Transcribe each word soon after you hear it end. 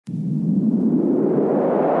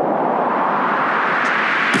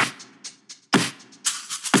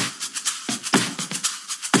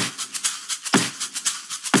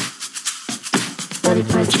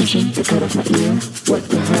to cut off my ear. What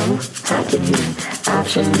the hell happened here? Eye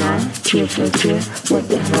for an eye, tear for a tear. What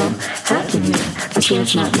the hell happened here? I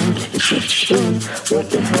chance not moved, it's just a spoon. What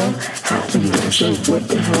the hell happened here? I said, what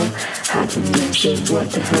the hell happened here? I said,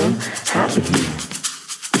 what the hell happened here?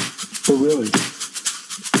 But really,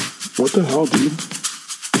 what the hell, dude?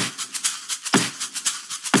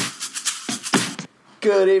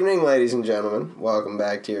 Good evening, ladies and gentlemen. Welcome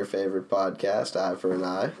back to your favorite podcast, Eye for an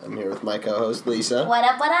Eye. I'm here with my co-host, Lisa. What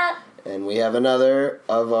up, what up? And we have another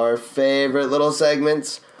of our favorite little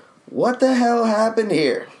segments, What the Hell Happened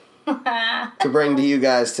Here? To bring to you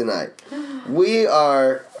guys tonight. We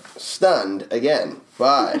are stunned, again,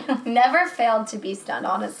 by Never failed to be stunned,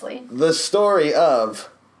 honestly. the story of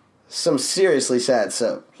some seriously sad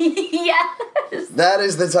soap. Yes. That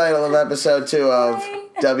is the title of episode 2 of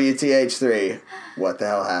WTH3, What the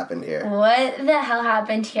Hell Happened Here? What the hell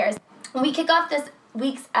happened here? We kick off this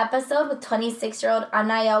week's episode with 26-year-old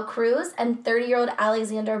Anael Cruz and 30-year-old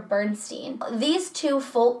Alexander Bernstein. These two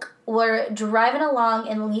folk were driving along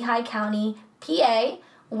in Lehigh County, PA,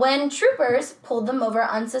 when troopers pulled them over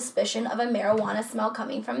on suspicion of a marijuana smell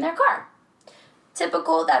coming from their car.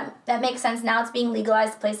 Typical, that makes sense. Now it's being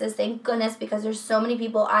legalized places, thank goodness, because there's so many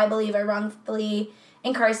people I believe are wrongfully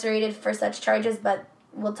incarcerated for such charges, but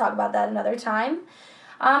we'll talk about that another time.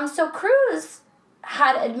 So Cruz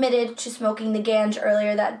had admitted to smoking the ganj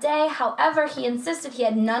earlier that day. However, he insisted he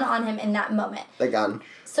had none on him in that moment. The gun.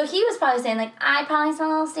 So he was probably saying, like, I probably smell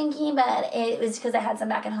a little stinky, but it was because I had some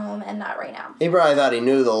back at home and not right now. He probably thought he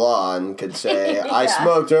knew the law and could say, I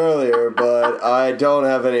smoked earlier, but I don't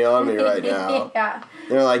have any on me right now. Yeah.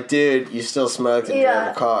 They're like, dude, you still smoked and drove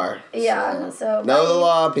a car. Yeah, so know the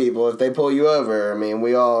law, people. If they pull you over, I mean,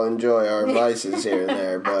 we all enjoy our vices here and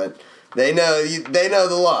there, but they know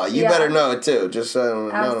the law. You better know it too, just so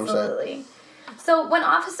you know what I'm saying. Absolutely. So when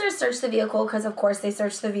officers searched the vehicle, because of course they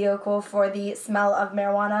searched the vehicle for the smell of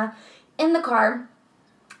marijuana in the car,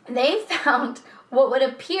 they found what would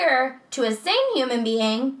appear to a sane human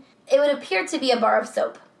being, it would appear to be a bar of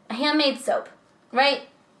soap, a handmade soap, right?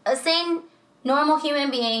 A sane, normal human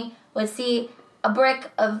being would see a brick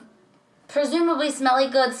of presumably smelly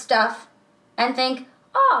good stuff and think,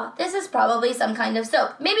 oh, this is probably some kind of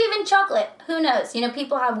soap. Maybe even chocolate. Who knows? You know,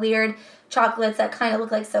 people have weird chocolates that kind of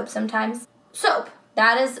look like soap sometimes. Soap.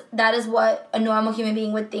 That is what a normal human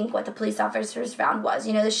being would think what the police officers found was.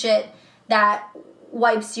 You know, the shit that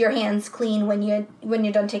wipes your hands clean when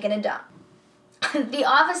you're done taking a dump. The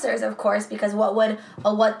officers, of course, because what would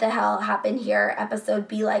a what the hell happened here episode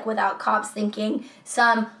be like without cops thinking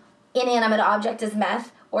some inanimate object is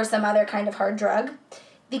meth or some other kind of hard drug?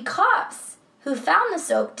 The cops who found the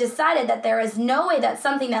soap decided that there is no way that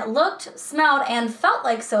something that looked, smelled, and felt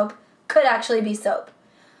like soap could actually be soap.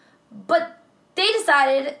 But they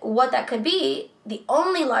decided what that could be. The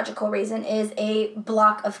only logical reason is a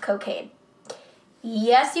block of cocaine.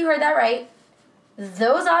 Yes, you heard that right.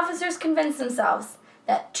 Those officers convinced themselves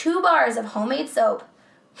that 2 bars of homemade soap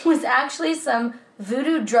was actually some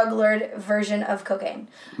voodoo drug lord version of cocaine.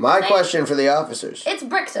 My question for the officers. It's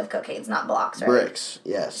bricks of cocaine, it's not blocks, right? Bricks,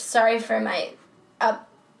 yes. Sorry for my up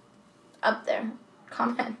there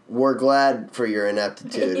comment. We're glad for your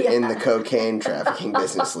ineptitude in the cocaine trafficking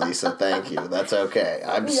business, Lisa. Thank you. That's okay.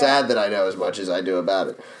 I'm sad that I know as much as I do about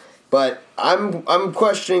it. But I'm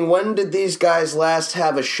questioning, when did these guys last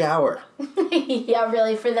have a shower? Yeah,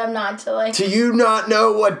 really, for them not to like... Do you not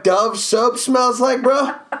know what Dove soap smells like,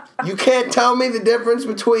 bro? You can't tell me the difference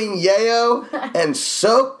between yayo and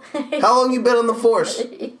soap? How long you been on the force?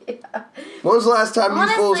 Yeah. When was the last time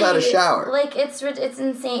you fools had a shower? Like, it's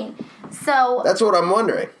insane. So... That's what I'm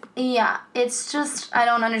wondering. Yeah, it's just, I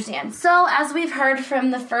don't understand. So, as we've heard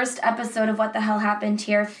from the first episode of What the Hell Happened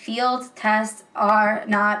Here, field tests are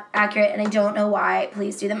not accurate, and I don't know why.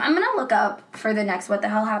 Please do them. I'm going to look up for the next What the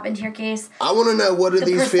Hell Happened Here case. I want to know, what are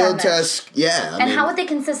these field tests? Yeah. And how would they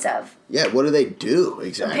consist of? Yeah, what do they do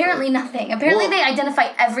exactly? Apparently nothing. Apparently they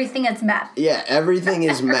identify everything as meth. Yeah, everything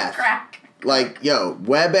is meth. Crack. Like, yo,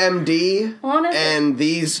 WebMD and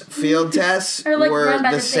these field tests like were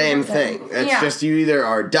the same thing. It's just you either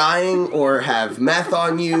are dying or have meth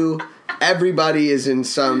on you. Everybody is in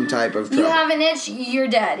some type of trouble. You have an itch, you're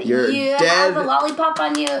dead. You're you dead. have a lollipop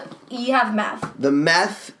on you, you have meth. The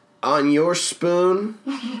meth on your spoon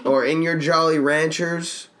or in your Jolly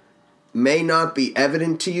Ranchers may not be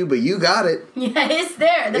evident to you, but you got it. Yeah, it's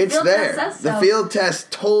there. The field test says so. The field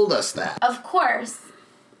test told us that. Of course.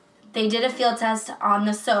 They did a field test on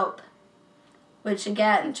the soap, which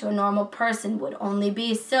again, to a normal person would only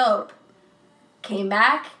be soap. Came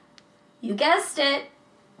back, you guessed it,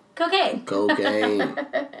 cocaine. Cocaine.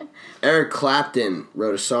 Eric Clapton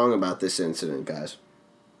wrote a song about this incident, guys.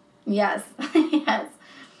 Yes. Yes.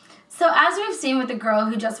 So as we've seen with the girl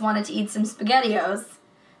who just wanted to eat some SpaghettiOs,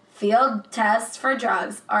 field tests for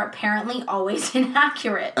drugs are apparently always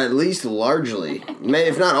inaccurate. At least largely.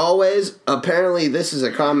 If not always, apparently this is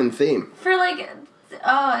a common theme. For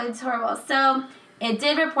it's horrible. So it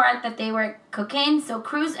did report that they were cocaine, so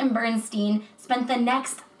Cruz and Bernstein spent the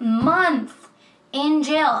next month in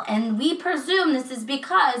jail, and we presume this is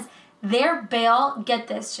because their bail, get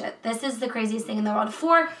this shit, this is the craziest thing in the world,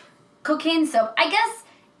 for cocaine soap. I guess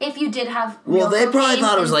if you did have real they probably cocaine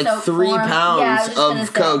thought it was in like soap 3 form, pounds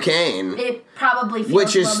of cocaine. It probably feels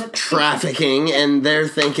Which a is little bit trafficking, and they're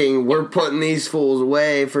thinking we're putting these fools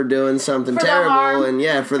away for doing something For the terrible, harm.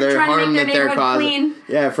 and for their trying to harm make that their they're neighborhood causing. clean.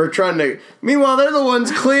 Yeah, for trying to. Meanwhile, they're the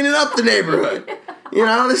ones cleaning up the neighborhood. You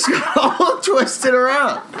know, this got all twisted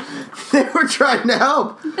around. They were trying to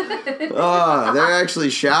help. Oh, they're actually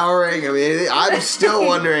showering. I mean, I'm still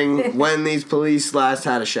wondering when these police last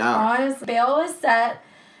had a shower. Honest, bail was set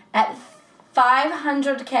at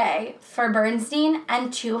 $500K for Bernstein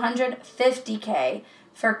and $250K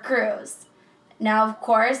for Cruz. Now, of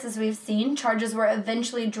course, as we've seen, charges were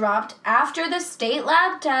eventually dropped after the state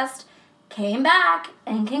lab test came back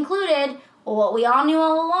and concluded what we all knew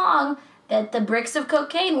all along, that the bricks of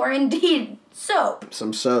cocaine were indeed soap.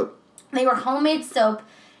 Some soap. They were homemade soap,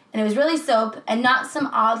 and it was really soap and not some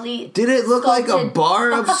oddly Did it look like a sculpted-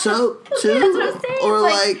 bar of soap, too? That's what I'm saying. Or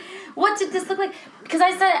It's like what did this look like? Because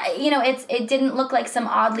I said, it didn't look like some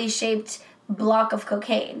oddly shaped block of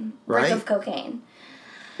cocaine. Brick Right. of cocaine.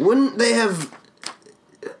 wouldn't they have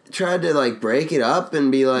tried to like break it up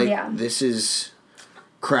and be like, this is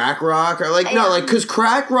crack rock? Or like, no, like, because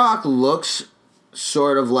crack rock looks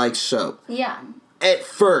sort of like soap. Yeah. At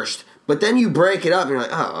first. But then you break it up and you're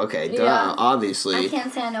like, oh, okay, duh, Yeah. obviously. I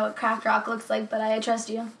can't say I know what crack rock looks like, but I trust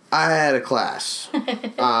you. I had a class.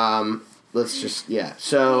 Let's just,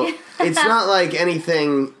 So it's not like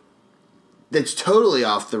anything that's totally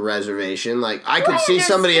off the reservation. Like, I could see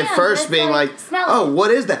somebody at first being like, smell oh, it.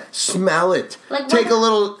 what is that? Smell it. Like, Take a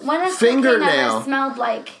little when has cocaine fingernail. ever smelled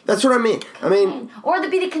like That's what I mean. cocaine? Or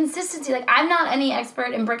the consistency. Like, I'm not any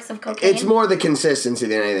expert in bricks of cocaine. It's more the consistency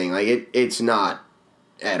than anything. Like, it's not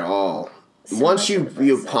at all. Once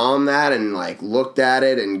you palm that and, like, looked at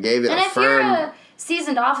it and gave it and a if firm... you're a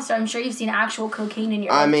seasoned officer, I'm sure you've seen actual cocaine in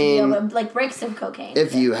your I life. mean, like bricks of cocaine.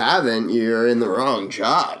 If you haven't, you're in the wrong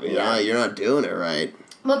job. You know, you're not doing it right.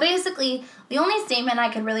 Well, basically, the only statement I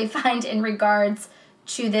could really find in regards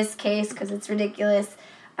to this case, because it's ridiculous,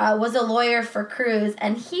 was a lawyer for Cruz,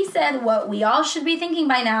 and he said what we all should be thinking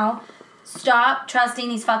by now: stop trusting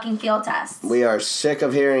these fucking field tests. We are sick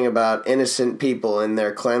of hearing about innocent people and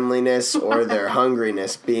their cleanliness or their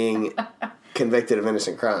hungriness being convicted of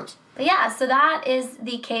innocent crimes. But yeah, so that is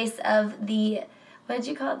the case of the, what did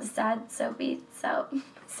you call it? The sad soapy soap?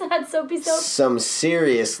 Sad soapy soap? Some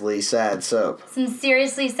seriously sad soap. Some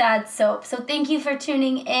seriously sad soap. So thank you for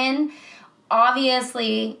tuning in.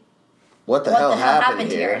 Obviously, What the hell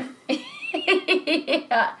happened here?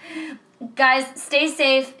 Yeah. Guys, stay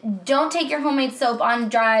safe. Don't take your homemade soap on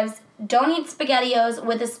drives. Don't eat SpaghettiOs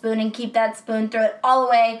with a spoon and keep that spoon. Throw it all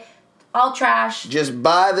away. All trash. Just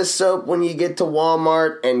buy the soap when you get to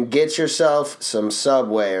Walmart and get yourself some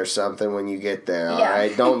Subway or something when you get there,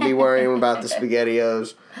 alright? Don't be worrying about the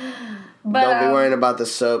SpaghettiOs. But, Don't be worrying about the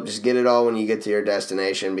soap. Just get it all when you get to your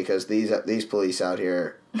destination, because these police out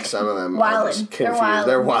here, some of them are just confused.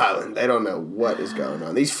 They're wilding. They don't know what is going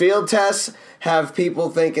on. These field tests have people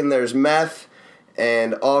thinking there's meth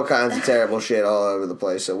and all kinds of terrible shit all over the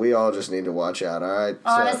place. So we all just need to watch out, alright?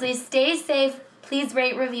 Honestly, stay safe. Please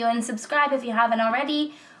rate, review, and subscribe if you haven't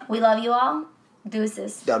already. We love you all.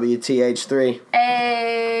 Deuces. WTH3.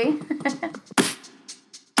 Hey.